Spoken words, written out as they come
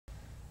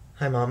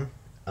Hi, Mom.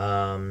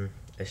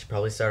 I should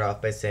probably start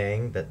off by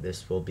saying that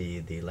this will be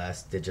the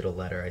last digital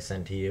letter I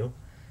send to you.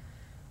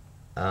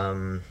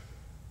 Um,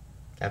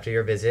 After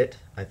your visit,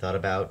 I thought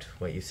about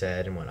what you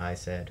said and what I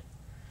said,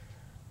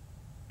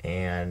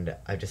 and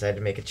I've decided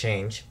to make a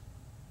change,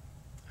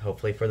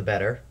 hopefully for the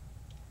better.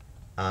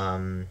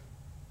 Um,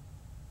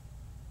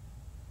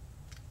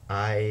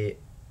 I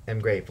am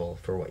grateful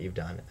for what you've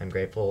done. I'm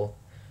grateful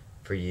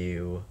for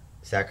you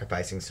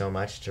sacrificing so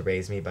much to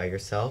raise me by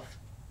yourself.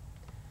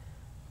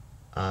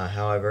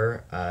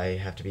 However, I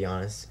have to be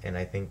honest, and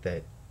I think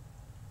that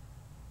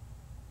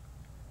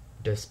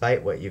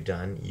despite what you've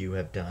done, you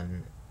have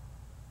done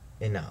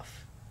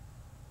enough.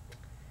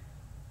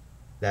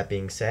 That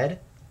being said,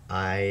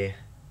 I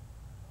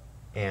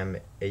am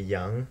a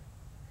young,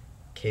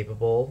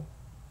 capable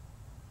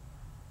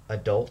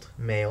adult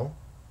male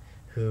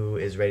who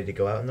is ready to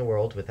go out in the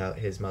world without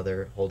his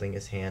mother holding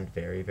his hand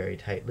very, very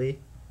tightly.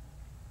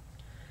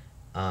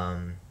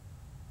 Um,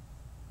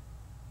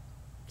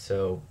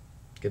 so,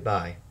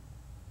 goodbye.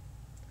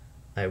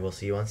 I will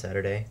see you on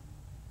Saturday,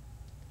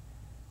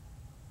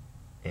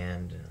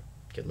 and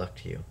good luck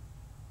to you.